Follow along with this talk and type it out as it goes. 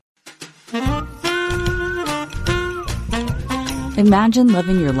Imagine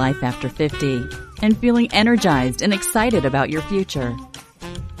living your life after 50 and feeling energized and excited about your future.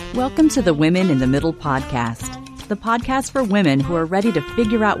 Welcome to the Women in the Middle podcast, the podcast for women who are ready to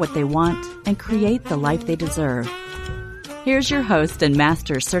figure out what they want and create the life they deserve. Here's your host and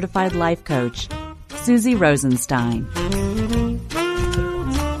master certified life coach, Susie Rosenstein.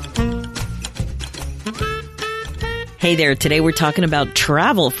 Hey there, today we're talking about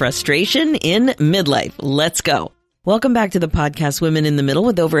travel frustration in midlife. Let's go. Welcome back to the podcast Women in the Middle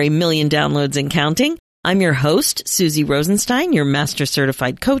with over 1 million downloads and counting. I'm your host, Susie Rosenstein, your master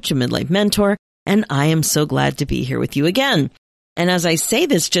certified coach and midlife mentor, and I am so glad to be here with you again. And as I say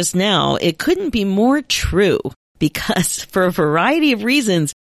this just now, it couldn't be more true because for a variety of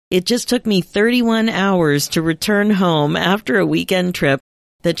reasons, it just took me 31 hours to return home after a weekend trip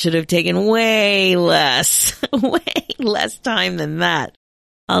that should have taken way less time than that.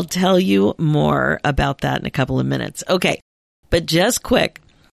 I'll tell you more about that in a couple of minutes. Okay, but just quick,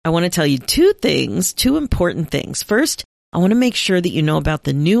 I want to tell you two important things. First, I want to make sure that you know about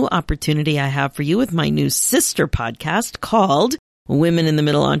the new opportunity I have for you with my new sister podcast called Women in the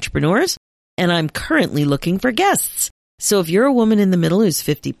Middle Entrepreneurs, and I'm currently looking for guests. So if you're a woman in the middle who's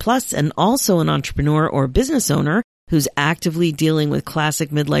 50 plus and also an entrepreneur or business owner who's actively dealing with classic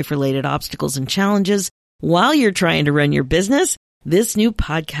midlife related obstacles and challenges while you're trying to run your business, this new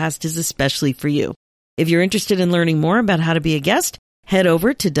podcast is especially for you. If you're interested in learning more about how to be a guest, head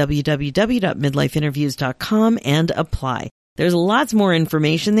over to www.midlifeinterviews.com and apply. There's lots more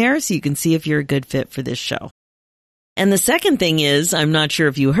information there so you can see if you're a good fit for this show. And the second thing is, I'm not sure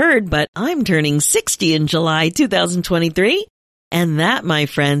if you heard, but I'm turning 60 in July 2023. And that, my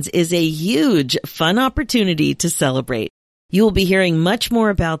friends, is a huge, fun opportunity to celebrate. You will be hearing much more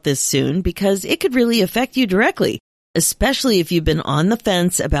about this soon because it could really affect you directly, especially if you've been on the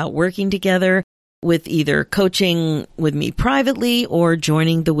fence about working together with either coaching with me privately or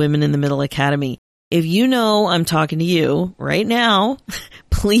joining the Women in the Middle Academy. If you know I'm talking to you right now,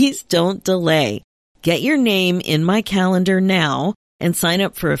 please don't delay. Get your name in my calendar now and sign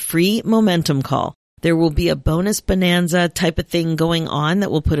up for a free momentum call. There will be a bonus bonanza type of thing going on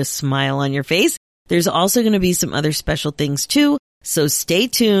that will put a smile on your face. There's also going to be some other special things too, so stay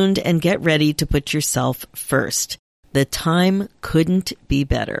tuned and get ready to put yourself first. The time couldn't be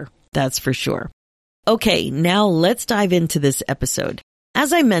better, that's for sure. Okay, now let's dive into this episode.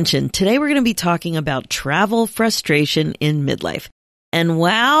 As I mentioned, today we're going to be talking about travel frustration in midlife. And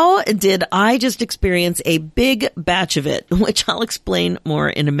wow, did I just experience a big batch of it, which I'll explain more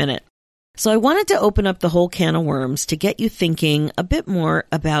in a minute. So I wanted to open up the whole can of worms to get you thinking a bit more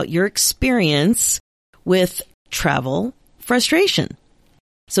about your experience with travel frustration.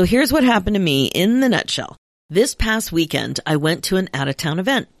 So here's what happened to me in the nutshell. This past weekend, I went to an out-of-town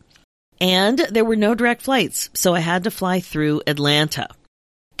event, and there were no direct flights, so I had to fly through Atlanta.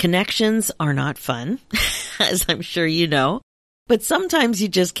 Connections are not fun, as I'm sure you know, but sometimes you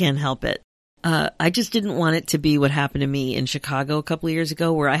just can't help it. I just didn't want it to be what happened to me in Chicago a couple of years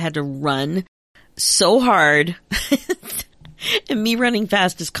ago, where I had to run so hard, and me running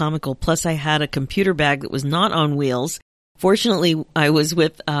fast is comical. Plus, I had a computer bag that was not on wheels. Fortunately, I was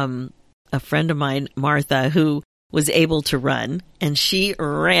with a friend of mine, Martha, who was able to run, and she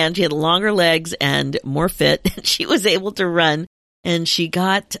ran. She had longer legs and more fit. She was able to run, and she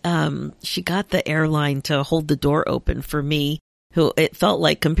got the airline to hold the door open for me, who it felt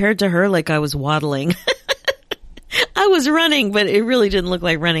like, compared to her, like I was waddling. I was running, but it really didn't look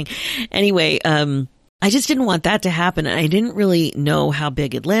like running. Anyway, I just didn't want that to happen. And I didn't really know how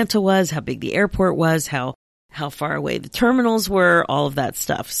big Atlanta was, how big the airport was, how far away the terminals were, all of that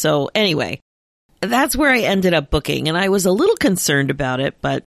stuff. So anyway, that's where I ended up booking, and I was a little concerned about it,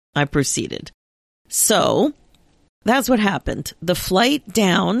 but I proceeded. So that's what happened. The flight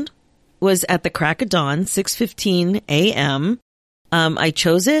down was at the crack of dawn, 6:15 a.m. I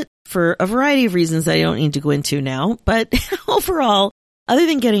chose it for a variety of reasons that I don't need to go into now, but overall, other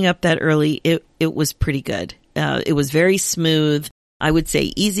than getting up that early, it was pretty good. It was very smooth. I would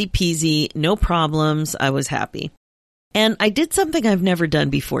say easy peasy, no problems. I was happy. And I did something I've never done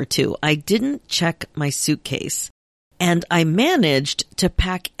before too. I didn't check my suitcase, and I managed to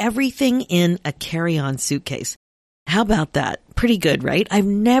pack everything in a carry-on suitcase. How about that? Pretty good, right? I've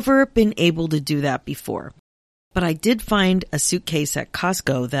never been able to do that before. But I did find a suitcase at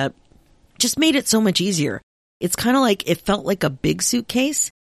Costco that just made it so much easier. It's kind of like, it felt like a big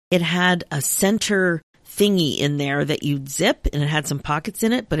suitcase. It had a center thingy in there that you'd zip, and it had some pockets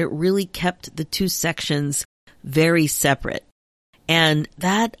in it, but it really kept the two sections very separate. And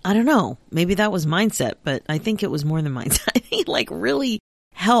that, I don't know, maybe that was mindset, but I think it was more than mindset. I think like really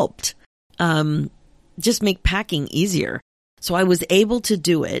helped just make packing easier. So I was able to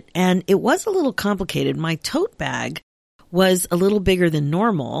do it, and it was a little complicated. My tote bag was a little bigger than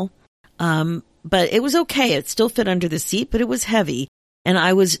normal, but it was okay. It still fit under the seat, but it was heavy. And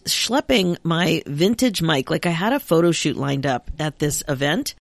I was schlepping my vintage mic. Like I had a photo shoot lined up at this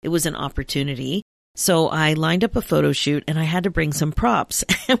event. It was an opportunity. So I lined up a photo shoot and I had to bring some props.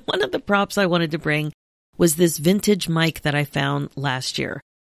 And one of the props I wanted to bring was this vintage mic that I found last year.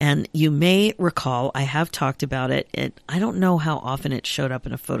 And you may recall, I have talked about it. I don't know how often it showed up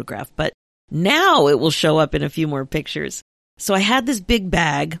in a photograph, but now it will show up in a few more pictures. So I had this big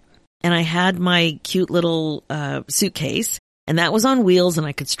bag and I had my cute little suitcase. And that was on wheels and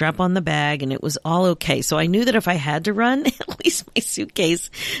I could strap on the bag and it was all okay. So I knew that if I had to run, at least my suitcase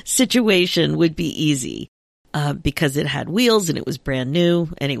situation would be easy because it had wheels and it was brand new.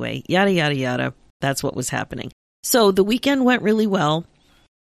 Anyway, yada, yada, yada. That's what was happening. So the weekend went really well.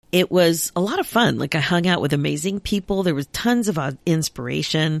 It was a lot of fun. Like I hung out with amazing people. There was tons of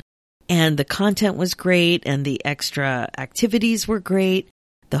inspiration and the content was great and the extra activities were great.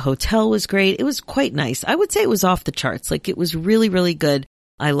 The hotel was great. It was quite nice. I would say it was off the charts. Like it was really, really good.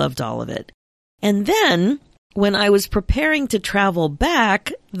 I loved all of it. And then when I was preparing to travel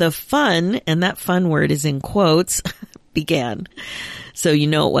back, the fun, and that fun word is in quotes, began. So you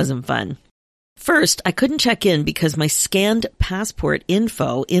know it wasn't fun. First, I couldn't check in because my scanned passport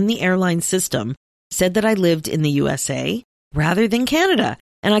info in the airline system said that I lived in the USA rather than Canada.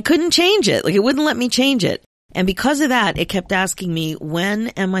 And I couldn't change it. Like it wouldn't let me change it. And because of that, it kept asking me, when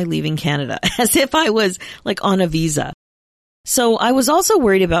am I leaving Canada? As if I was like on a visa. So I was also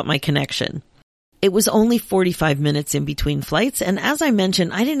worried about my connection. It was only 45 minutes in between flights. And as I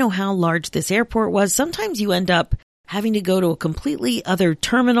mentioned, I didn't know how large this airport was. Sometimes you end up having to go to a completely other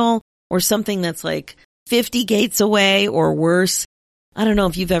terminal or something that's like 50 gates away or worse. I don't know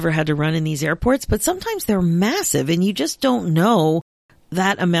if you've ever had to run in these airports, but sometimes they're massive and you just don't know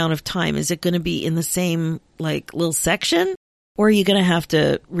that amount of time. Is it going to be in the same like little section or are you going to have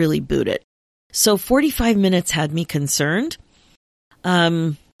to really boot it? So 45 minutes had me concerned.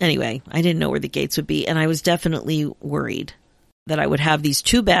 Anyway, I didn't know where the gates would be and I was definitely worried that I would have these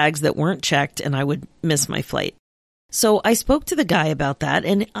 2 bags that weren't checked and I would miss my flight. So I spoke to the guy about that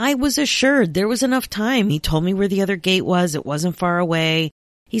and I was assured there was enough time. He told me where the other gate was. It wasn't far away.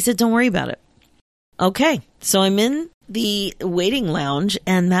 He said, don't worry about it. Okay. So I'm in the waiting lounge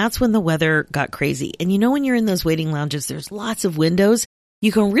and that's when the weather got crazy. And you know, when you're in those waiting lounges, there's lots of windows.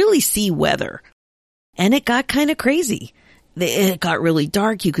 You can really see weather and it got kind of crazy. It got really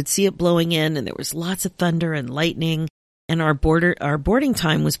dark. You could see it blowing in and there was lots of thunder and lightning and our boarding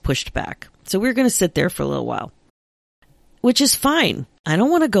time was pushed back. So we were going to sit there for a little while, which is fine. I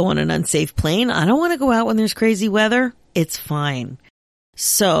don't want to go on an unsafe plane. I don't want to go out when there's crazy weather. It's fine.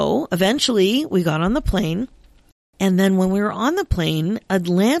 So eventually we got on the plane. And then when we were on the plane,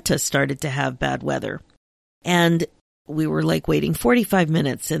 Atlanta started to have bad weather. And we were like waiting 45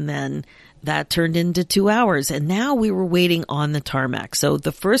 minutes and then that turned into 2 hours. And now we were waiting on the tarmac. So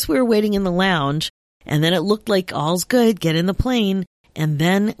the first we were waiting in the lounge and then it looked like all's good, get in the plane. And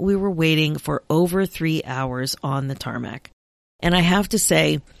then we were waiting for over 3 hours on the tarmac. And I have to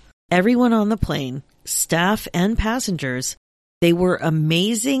say, everyone on the plane, staff and passengers, they were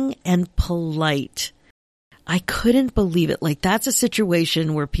amazing and polite. I couldn't believe it. Like that's a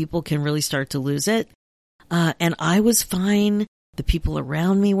situation where people can really start to lose it. And I was fine. The people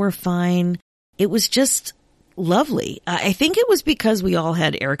around me were fine. It was just lovely. I think it was because we all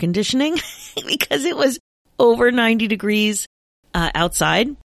had air conditioning because it was over 90 degrees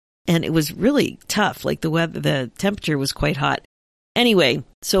outside and it was really tough. Like the temperature was quite hot. Anyway,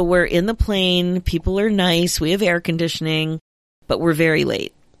 so we're in the plane. People are nice. We have air conditioning, but we're very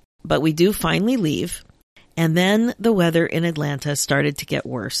late. But we do finally leave. And then the weather in Atlanta started to get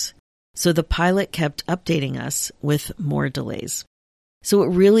worse. So the pilot kept updating us with more delays. So it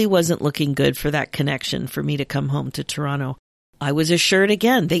really wasn't looking good for that connection for me to come home to Toronto. I was assured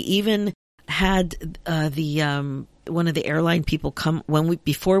again. They even had one of the airline people come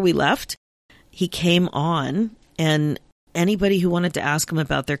before we left. He came on and anybody who wanted to ask him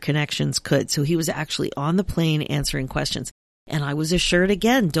about their connections could. So he was actually on the plane answering questions. And I was assured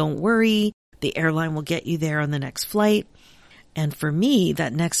again, don't worry. The airline will get you there on the next flight. And for me,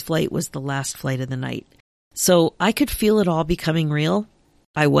 that next flight was the last flight of the night. So I could feel it all becoming real.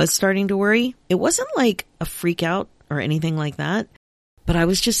 I was starting to worry. It wasn't like a freak out or anything like that. But I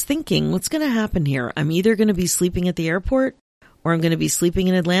was just thinking, what's going to happen here? I'm either going to be sleeping at the airport or I'm going to be sleeping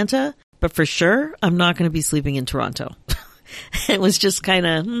in Atlanta. But for sure, I'm not going to be sleeping in Toronto. It was just kind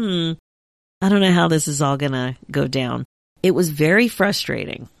of, I don't know how this is all going to go down. It was very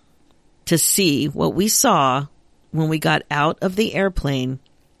frustrating. to see what we saw when we got out of the airplane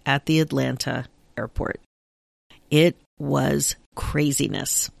at the Atlanta airport. It was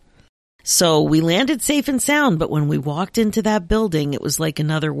craziness. So we landed safe and sound, but when we walked into that building, it was like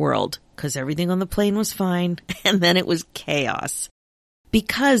another world because everything on the plane was fine, and then it was chaos.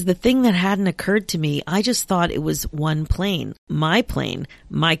 Because the thing that hadn't occurred to me, I just thought it was one plane, my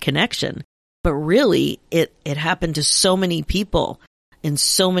connection. But really, it happened to so many people in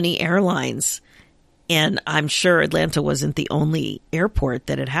so many airlines. And I'm sure Atlanta wasn't the only airport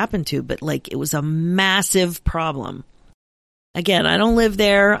that it happened to, but like it was a massive problem. Again, I don't live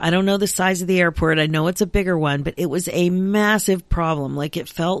there. I don't know the size of the airport. I know it's a bigger one, but it was a massive problem. Like it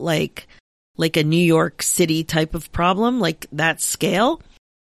felt like a New York City type of problem, like that scale.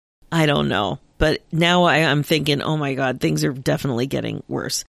 I don't know. But now I'm thinking, oh my God, things are definitely getting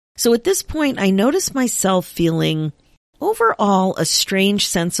worse. So at this point, I noticed myself feeling overall a strange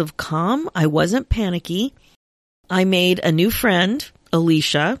sense of calm. I wasn't panicky. I made a new friend,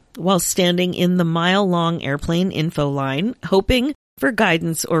 Alicia, while standing in the mile-long airplane info line, hoping for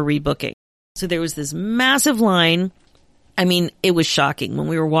guidance or rebooking. So there was this massive line. I mean, it was shocking. When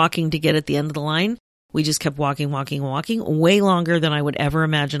we were walking to get at the end of the line, we just kept walking, way longer than I would ever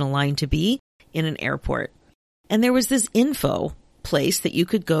imagine a line to be in an airport. And there was this info place that you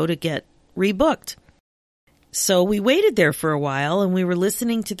could go to get rebooked. So we waited there for a while, and we were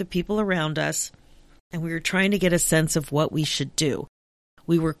listening to the people around us, and we were trying to get a sense of what we should do.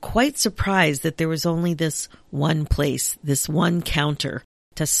 We were quite surprised that there was only this one place, this one counter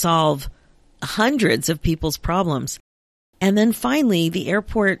to solve hundreds of people's problems. And then finally, the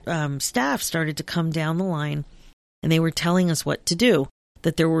airport staff started to come down the line, and they were telling us what to do,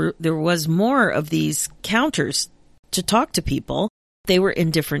 that there was more of these counters to talk to people. They were in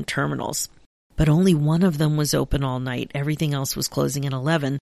different terminals, but only one of them was open all night. Everything else was closing at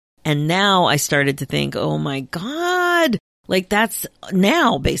 11. And now I started to think, oh my God, like that's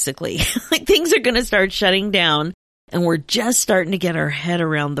now basically, like things are going to start shutting down, and we're just starting to get our head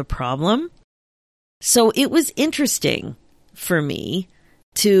around the problem. So it was interesting for me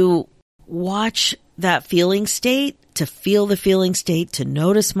to watch that feeling state, to feel the feeling state, to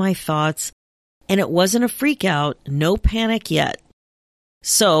notice my thoughts. And it wasn't a freak out, no panic yet.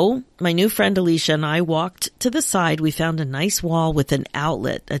 So my new friend Alicia and I walked to the side. We found a nice wall with an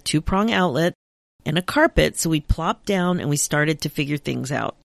outlet, a 2-prong outlet and a carpet. So we plopped down and we started to figure things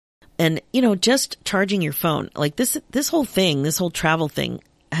out. And, you know, just charging your phone, like this whole thing, this whole travel thing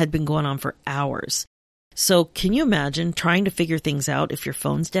had been going on for hours. So can you imagine trying to figure things out if your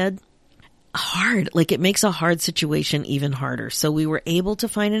phone's dead? Hard. Like it makes a hard situation even harder. So we were able to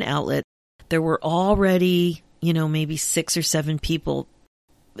find an outlet. There were already, you know, maybe 6 or 7 people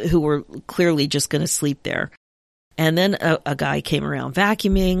who were clearly just going to sleep there. And then a guy came around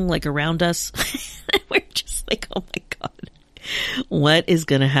vacuuming like around us. We're just like, oh my God, what is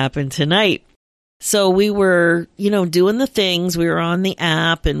going to happen tonight? So we were, you know, doing the things. We were on the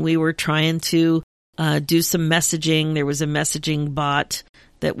app and we were trying to do some messaging. There was a messaging bot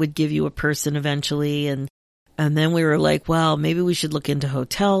that would give you a person eventually. And then we were like, well, maybe we should look into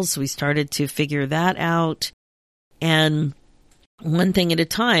hotels. So we started to figure that out. And one thing at a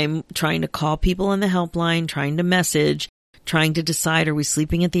time, trying to call people on the helpline, trying to message, trying to decide, are we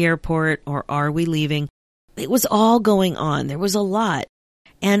sleeping at the airport or are we leaving? It was all going on. There was a lot.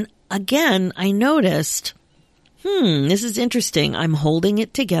 And again, I noticed, this is interesting. I'm holding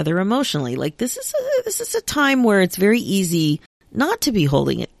it together emotionally. Like this is a time where it's very easy not to be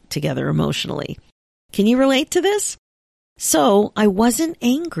holding it together emotionally. Can you relate to this? So I wasn't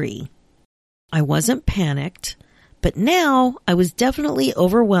angry. I wasn't panicked, but now I was definitely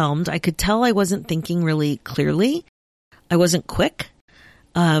overwhelmed. I could tell I wasn't thinking really clearly. I wasn't quick.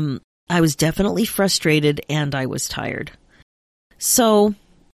 I was definitely frustrated and I was tired. So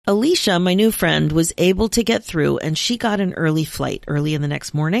Alicia, my new friend, was able to get through and she got an early flight early in the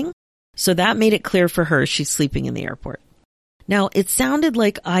next morning. So that made it clear for her she's sleeping in the airport. Now, it sounded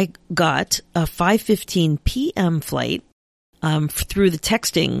like I got a 5:15 p.m. flight through the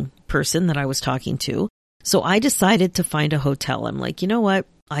texting person that I was talking to. So I decided to find a hotel. I'm like, you know what?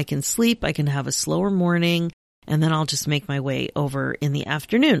 I can sleep. I can have a slower morning, and then I'll just make my way over in the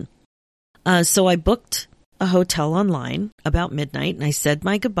afternoon. So I booked a hotel online about midnight, and I said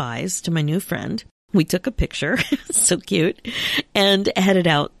my goodbyes to my new friend. We took a picture, so cute, and headed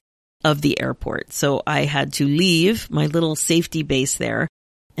out of the airport. So I had to leave my little safety base there,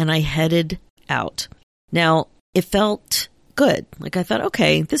 and I headed out. Now, it felt good. Like I thought,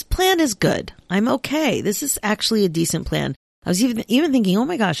 okay, this plan is good. I'm okay. This is actually a decent plan. I was even thinking, oh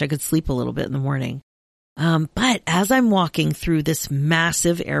my gosh, I could sleep a little bit in the morning. But as I'm walking through this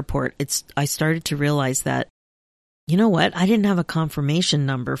massive airport, I started to realize that, you know what? I didn't have a confirmation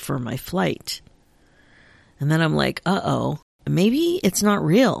number for my flight. And then I'm like, uh-oh, maybe it's not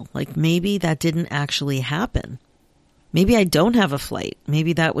real. Like maybe that didn't actually happen. Maybe I don't have a flight.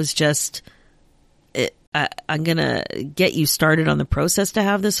 Maybe that was just, I'm going to get you started on the process to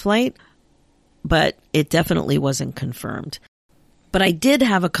have this flight, but it definitely wasn't confirmed. But I did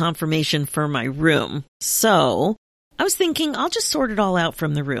have a confirmation for my room. So I was thinking I'll just sort it all out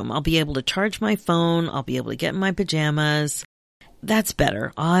from the room. I'll be able to charge my phone. I'll be able to get in my pajamas. That's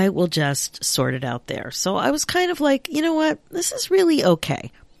better. I will just sort it out there. So I was kind of like, you know what? This is really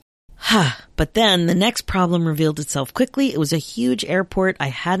okay. But then the next problem revealed itself quickly. It was a huge airport. I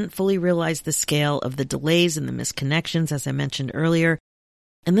hadn't fully realized the scale of the delays and the misconnections, as I mentioned earlier.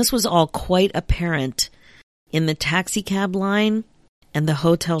 And this was all quite apparent in the taxi cab line and the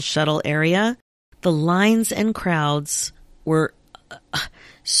hotel shuttle area. The lines and crowds were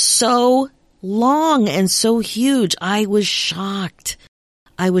so long and so huge. I was shocked.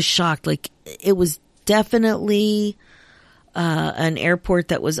 Like it was definitely an airport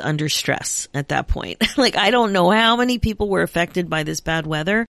that was under stress at that point. Like I don't know how many people were affected by this bad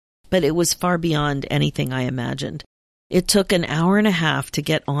weather, but it was far beyond anything I imagined. It took an hour and a half to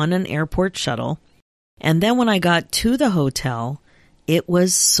get on an airport shuttle. And then when I got to the hotel, it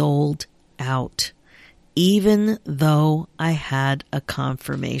was sold out, even though I had a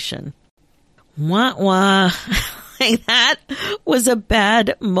confirmation. Wah, wah. Like, that was a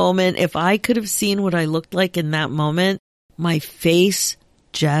bad moment. If I could have seen what I looked like in that moment, my face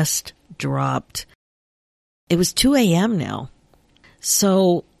just dropped. It was 2 a.m. now.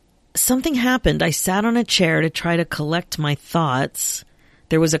 So something happened. I sat on a chair to try to collect my thoughts.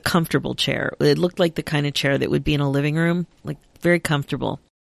 There was a comfortable chair. It looked like the kind of chair that would be in a living room, like very comfortable.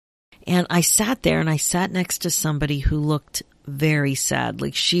 And I sat there and I sat next to somebody who looked very sad.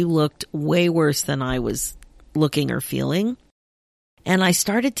 Like she looked way worse than I was looking or feeling. And I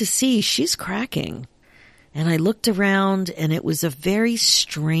started to see she's cracking. And I looked around and it was a very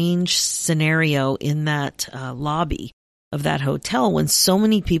strange scenario in that lobby of that hotel when so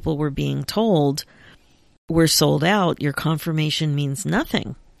many people were being told, we're sold out, your confirmation means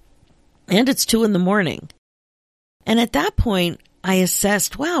nothing. And it's 2 a.m. And at that point, I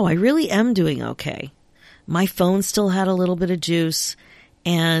assessed, wow, I really am doing okay. My phone still had a little bit of juice,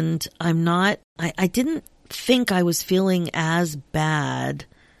 and I didn't think I was feeling as bad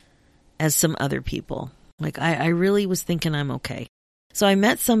as some other people. Like, I really was thinking I'm okay. So I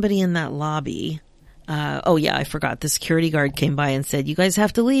met somebody in that lobby. I forgot. The security guard came by and said, you guys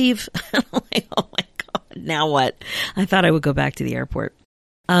have to leave. I'm like, oh my God, now what? I thought I would go back to the airport.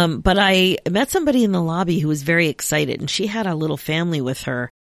 But I met somebody in the lobby who was very excited, and she had a little family with her,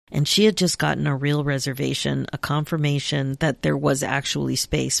 and she had just gotten a real reservation, a confirmation that there was actually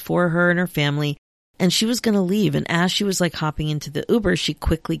space for her and her family, and she was going to leave. And as she was like hopping into the Uber, she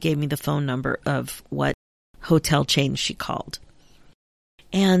quickly gave me the phone number of what hotel chain she called.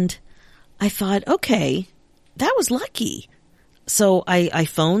 And I thought, okay, that was lucky. So I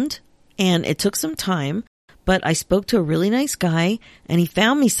phoned, and it took some time. But I spoke to a really nice guy and he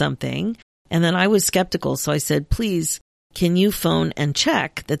found me something. And then I was skeptical. So I said, please, can you phone and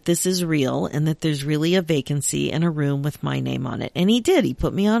check that this is real and that there's really a vacancy and a room with my name on it? And he did. He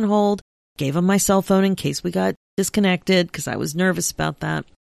put me on hold, gave him my cell phone in case we got disconnected because I was nervous about that.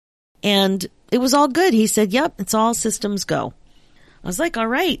 And it was all good. He said, yep, it's all systems go. I was like, all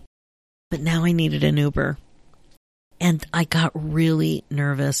right. But now I needed an Uber. And I got really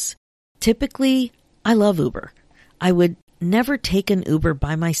nervous. Typically, I love Uber. I would never take an Uber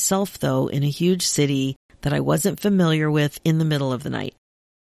by myself, though, in a huge city that I wasn't familiar with in the middle of the night.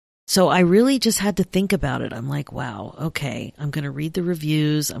 So I really just had to think about it. I'm like, wow, okay, I'm going to read the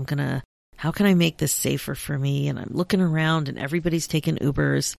reviews. How can I make this safer for me? And I'm looking around and everybody's taking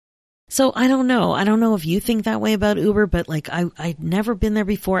Ubers. So I don't know. I don't know if you think that way about Uber, but like I'd never been there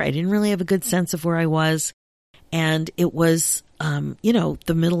before. I didn't really have a good sense of where I was. And it was,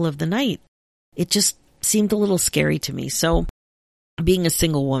 the middle of the night. It just seemed a little scary to me. So being a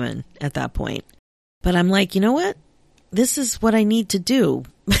single woman at that point, but I'm like, you know what? This is what I need to do.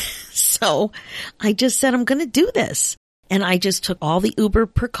 So I just said, I'm going to do this. And I just took all the Uber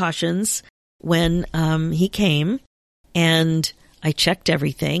precautions when he came, and I checked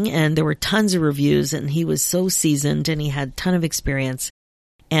everything, and there were tons of reviews, and he was so seasoned and he had a ton of experience,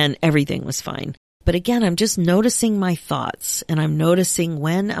 and everything was fine. But again, I'm just noticing my thoughts, and I'm noticing,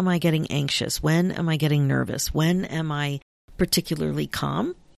 when am I getting anxious? When am I getting nervous? When am I particularly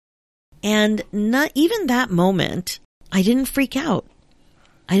calm? And not even that moment, I didn't freak out.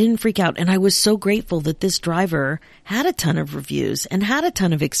 I didn't freak out. And I was so grateful that this driver had a ton of reviews and had a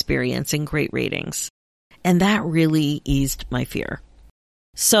ton of experience and great ratings. And that really eased my fear.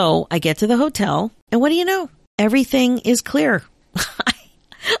 So I get to the hotel, and what do you know? Everything is clear.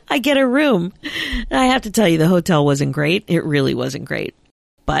 I get a room. I have to tell you, the hotel wasn't great. It really wasn't great.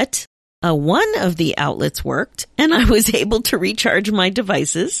 But one of the outlets worked, and I was able to recharge my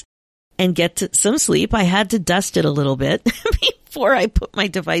devices and get some sleep. I had to dust it a little bit before I put my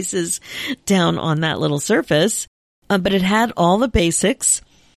devices down on that little surface. But it had all the basics,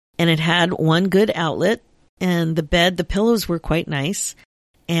 and it had one good outlet, and the pillows were quite nice.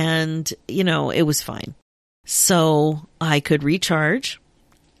 And, it was fine. So I could recharge,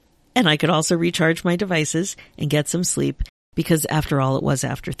 and I could also recharge my devices and get some sleep, because after all, it was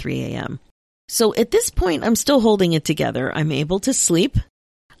after 3 a.m. So at this point, I'm still holding it together. I'm able to sleep.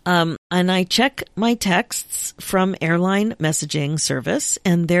 And I check my texts from airline messaging service,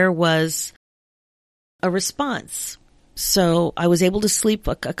 and there was a response. So I was able to sleep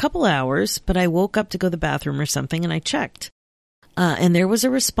a couple hours, but I woke up to go to the bathroom or something, and I checked. And there was a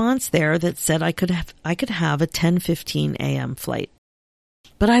response there that said I could have a 10:15 a.m. flight.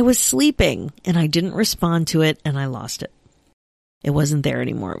 But I was sleeping, and I didn't respond to it, and I lost it. It wasn't there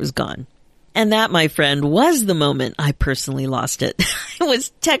anymore. It was gone. And that, my friend, was the moment I personally lost it. I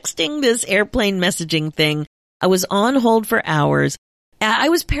was texting this airplane messaging thing. I was on hold for hours. I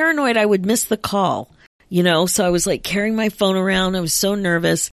was paranoid I would miss the call, so I was like carrying my phone around. I was so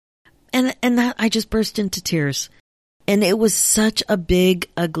nervous. And that I just burst into tears. And it was such a big,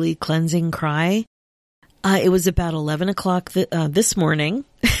 ugly, cleansing cry. It was about 11 o'clock this morning,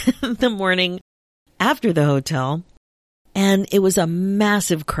 the morning after the hotel. And it was a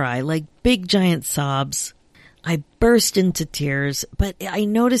massive cry, like big, giant sobs. I burst into tears, but I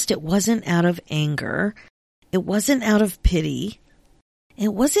noticed it wasn't out of anger. It wasn't out of pity.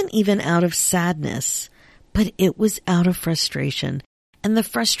 It wasn't even out of sadness, but it was out of frustration. And the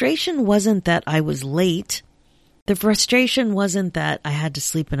frustration wasn't that I was late. The frustration wasn't that I had to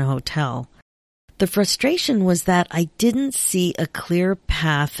sleep in a hotel. The frustration was that I didn't see a clear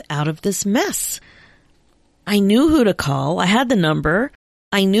path out of this mess. I knew who to call. I had the number.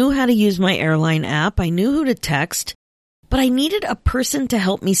 I knew how to use my airline app. I knew who to text. But I needed a person to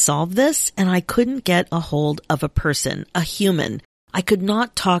help me solve this, and I couldn't get a hold of a person, a human. I could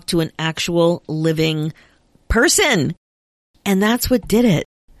not talk to an actual living person. And that's what did it.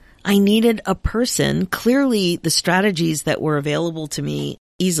 I needed a person. Clearly, the strategies that were available to me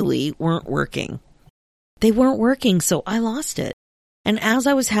easily weren't working. They weren't working, so I lost it. And as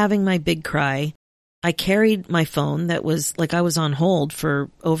I was having my big cry, I carried my phone that was like I was on hold for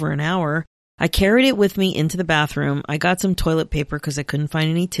over an hour. I carried it with me into the bathroom. I got some toilet paper because I couldn't find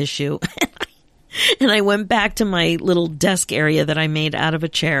any tissue. And I went back to my little desk area that I made out of a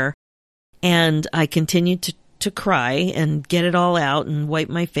chair. And I continued to cry and get it all out and wipe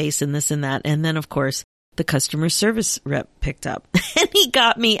my face and this and that. And then, of course, the customer service rep picked up. And he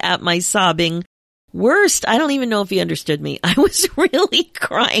got me at my sobbing worst. I don't even know if he understood me. I was really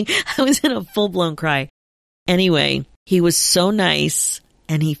crying. I was in a full-blown cry. Anyway, he was so nice,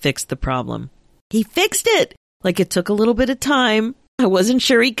 and he fixed the problem. He fixed it. Like, it took a little bit of time. I wasn't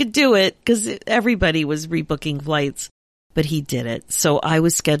sure he could do it because everybody was rebooking flights. But he did it. So I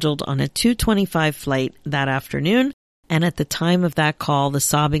was scheduled on a 2:25 flight that afternoon. And at the time of that call, the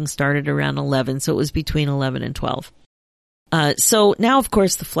sobbing started around 11. So it was between 11 and 12. So now, of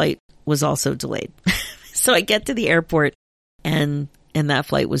course, the flight was also delayed. So I get to the airport and that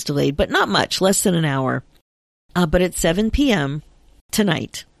flight was delayed, but not much, less than an hour. But at 7 p.m.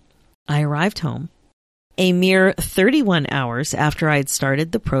 tonight, I arrived home a mere 31 hours after I had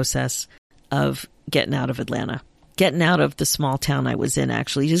started the process of getting out of Atlanta. Getting out of the small town I was in,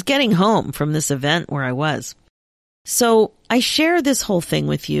 actually, just getting home from this event where I was. So I share this whole thing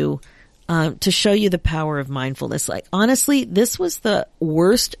with you to show you the power of mindfulness. Like, honestly, this was the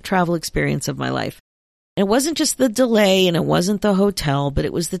worst travel experience of my life. And it wasn't just the delay and it wasn't the hotel, but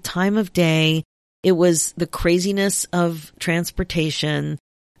it was the time of day. It was the craziness of transportation,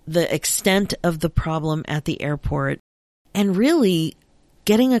 the extent of the problem at the airport, and really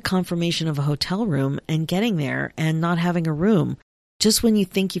getting a confirmation of a hotel room and getting there and not having a room just when you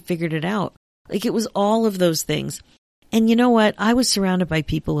think you figured it out. Like, it was all of those things. And you know what? I was surrounded by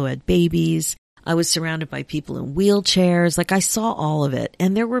people who had babies. I was surrounded by people in wheelchairs. Like, I saw all of it.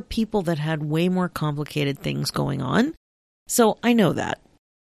 And there were people that had way more complicated things going on. So I know that.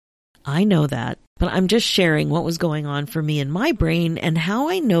 But I'm just sharing what was going on for me in my brain and how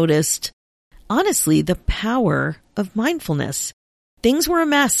I noticed, honestly, the power of mindfulness. Things were a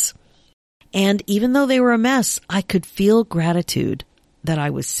mess. And even though they were a mess, I could feel gratitude. that I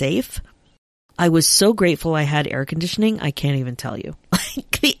was safe. I was so grateful I had air conditioning. I can't even tell you.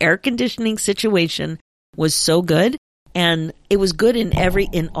 The air conditioning situation was so good, and it was good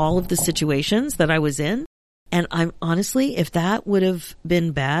in all of the situations that I was in. And I'm honestly, if that would have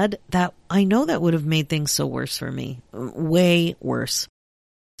been bad, I know that would have made things so worse for me, way worse.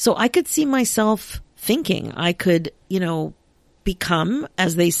 So I could see myself thinking I could, become,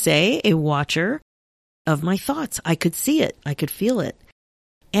 as they say, a watcher of my thoughts. I could see it. I could feel it.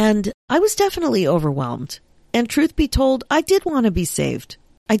 And I was definitely overwhelmed. And truth be told, I did want to be saved.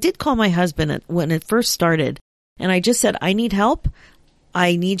 I did call my husband when it first started, and I just said, I need help.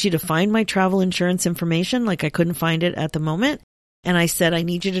 I need you to find my travel insurance information. Like, I couldn't find it at the moment. And I said, I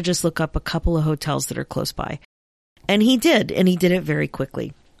need you to just look up a couple of hotels that are close by. And he did it very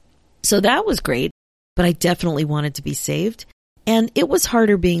quickly. So that was great, but I definitely wanted to be saved. And it was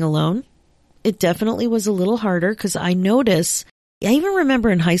harder being alone. It definitely was a little harder because I even remember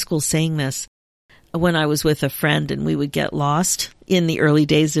in high school saying this when I was with a friend and we would get lost in the early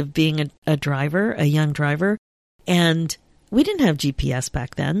days of being a young driver. And we didn't have GPS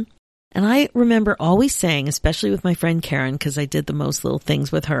back then. And I remember always saying, especially with my friend Karen, because I did the most little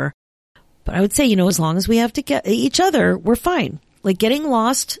things with her, but I would say, as long as we have to get each other, we're fine. Like, getting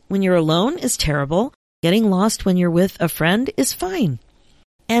lost when you're alone is terrible. Getting lost when you're with a friend is fine.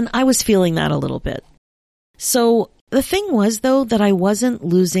 And I was feeling that a little bit. So the thing was, though, that I wasn't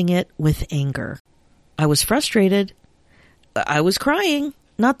losing it with anger. I was frustrated. I was crying.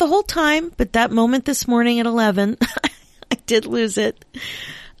 Not the whole time, but that moment this morning at 11, I did lose it.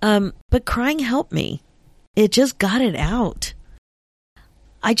 But crying helped me. It just got it out.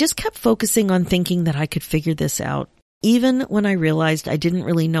 I just kept focusing on thinking that I could figure this out. Even when I realized I didn't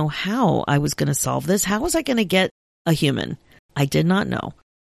really know how I was going to solve this. How was I going to get a human? I did not know.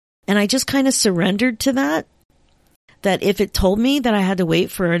 And I just kind of surrendered to that if it told me that I had to wait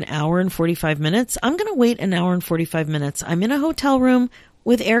for an hour and 45 minutes, I'm going to wait an hour and 45 minutes. I'm in a hotel room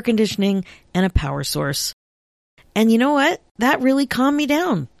with air conditioning and a power source. And you know what? That really calmed me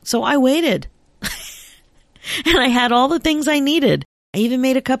down. So I waited. And I had all the things I needed. I even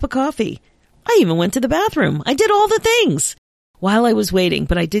made a cup of coffee. I even went to the bathroom. I did all the things while I was waiting,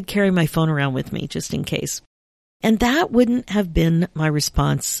 but I did carry my phone around with me just in case. And that wouldn't have been my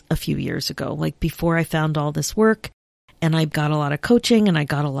response a few years ago, like before I found all this work and I got a lot of coaching and I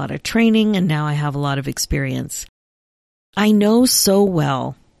got a lot of training and now I have a lot of experience. I know so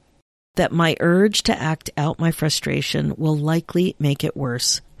well that my urge to act out my frustration will likely make it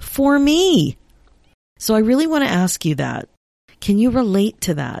worse for me. So I really want to ask you that. Can you relate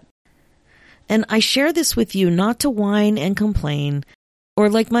to that? And I share this with you not to whine and complain, or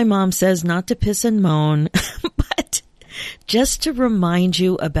like my mom says, not to piss and moan, but just to remind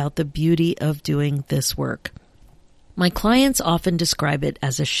you about the beauty of doing this work. My clients often describe it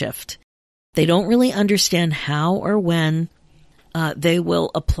as a shift. They don't really understand how or when they will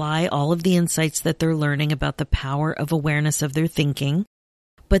apply all of the insights that they're learning about the power of awareness of their thinking,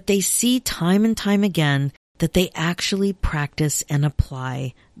 but they see time and time again that they actually practice and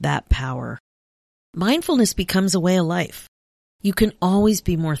apply that power. Mindfulness becomes a way of life. You can always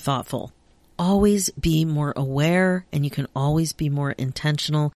be more thoughtful, always be more aware, and you can always be more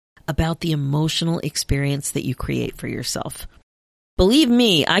intentional about the emotional experience that you create for yourself. Believe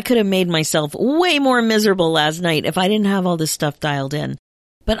me, I could have made myself way more miserable last night if I didn't have all this stuff dialed in.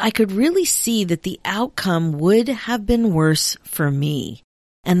 But I could really see that the outcome would have been worse for me.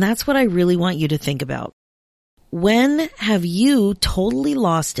 And that's what I really want you to think about. When have you totally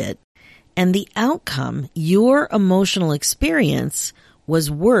lost it and the outcome, your emotional experience,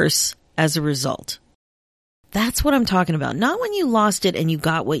 was worse as a result? That's what I'm talking about. Not when you lost it and you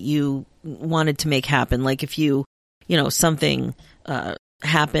got what you wanted to make happen. Like if something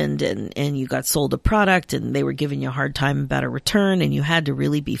happened and you got sold a product and they were giving you a hard time about a return and you had to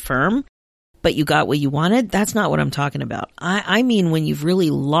really be firm, but you got what you wanted. That's not what I'm talking about. I mean when you've really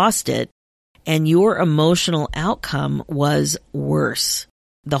lost it and your emotional outcome was worse.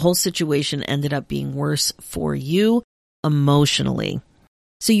 The whole situation ended up being worse for you emotionally.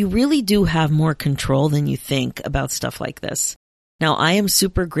 So you really do have more control than you think about stuff like this. Now, I am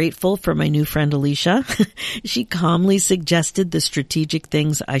super grateful for my new friend, Alicia. She calmly suggested the strategic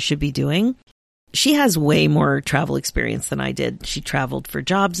things I should be doing. She has way more travel experience than I did. She traveled for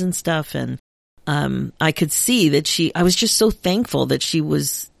jobs and stuff. And I could see that I was just so thankful that she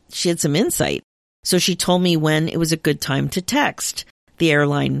had some insight. So she told me when it was a good time to text the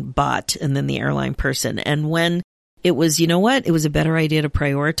airline bot and then the airline person. And when it was, it was a better idea to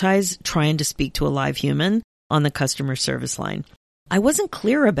prioritize trying to speak to a live human on the customer service line. I wasn't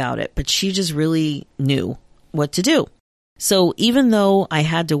clear about it, but she just really knew what to do. So even though I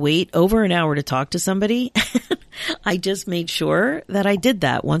had to wait over an hour to talk to somebody, I just made sure that I did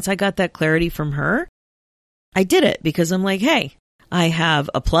that. Once I got that clarity from her, I did it because I'm like, hey, I have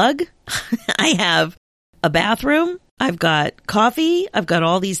a plug. I have a bathroom. I've got coffee. I've got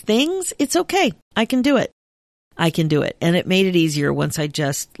all these things. It's okay. I can do it. I can do it. And it made it easier once I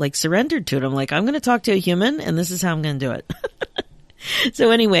just surrendered to it. I'm like, I'm going to talk to a human and this is how I'm going to do it.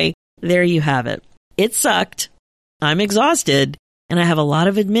 So anyway, there you have it. It sucked. I'm exhausted and I have a lot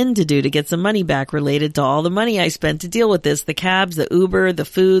of admin to do to get some money back related to all the money I spent to deal with this, the cabs, the Uber, the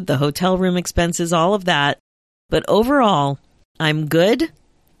food, the hotel room expenses, all of that. But overall, I'm good.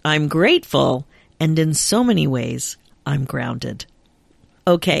 I'm grateful. And in so many ways, I'm grounded.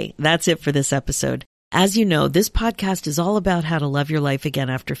 Okay, that's it for this episode. As you know, this podcast is all about how to love your life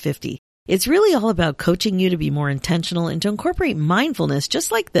again after 50. It's really all about coaching you to be more intentional and to incorporate mindfulness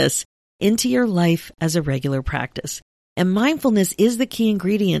just like this into your life as a regular practice. And mindfulness is the key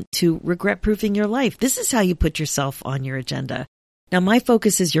ingredient to regret-proofing your life. This is how you put yourself on your agenda. Now, my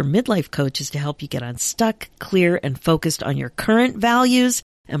focus as your midlife coach is to help you get unstuck, clear, and focused on your current values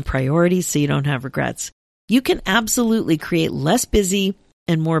and priorities so you don't have regrets. You can absolutely create less busy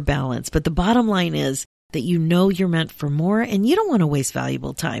and more balance, but the bottom line is that you know you're meant for more and you don't want to waste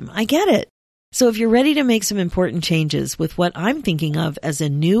valuable time. I get it. So if you're ready to make some important changes with what I'm thinking of as a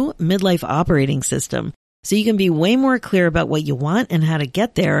new midlife operating system, so you can be way more clear about what you want and how to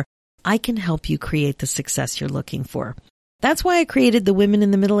get there, I can help you create the success you're looking for. That's why I created the Women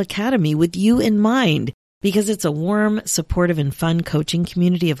in the Middle Academy with you in mind, because it's a warm, supportive, and fun coaching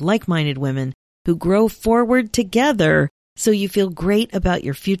community of like-minded women who grow forward together so you feel great about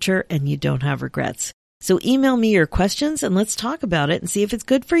your future and you don't have regrets. So email me your questions and let's talk about it and see if it's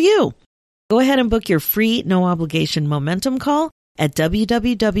good for you. Go ahead and book your free, no-obligation momentum call at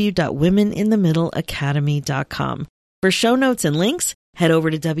www.womeninthemiddleacademy.com. For show notes and links, head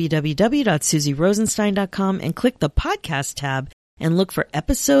over to www.susierosenstein.com and click the podcast tab and look for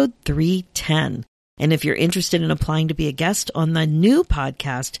episode 310. And if you're interested in applying to be a guest on the new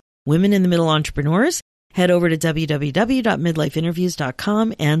podcast, Women in the Middle Entrepreneurs, head over to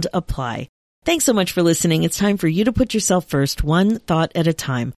www.midlifeinterviews.com and apply. Thanks so much for listening. It's time for you to put yourself first, one thought at a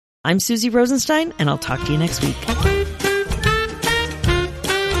time. I'm Susie Rosenstein, and I'll talk to you next week.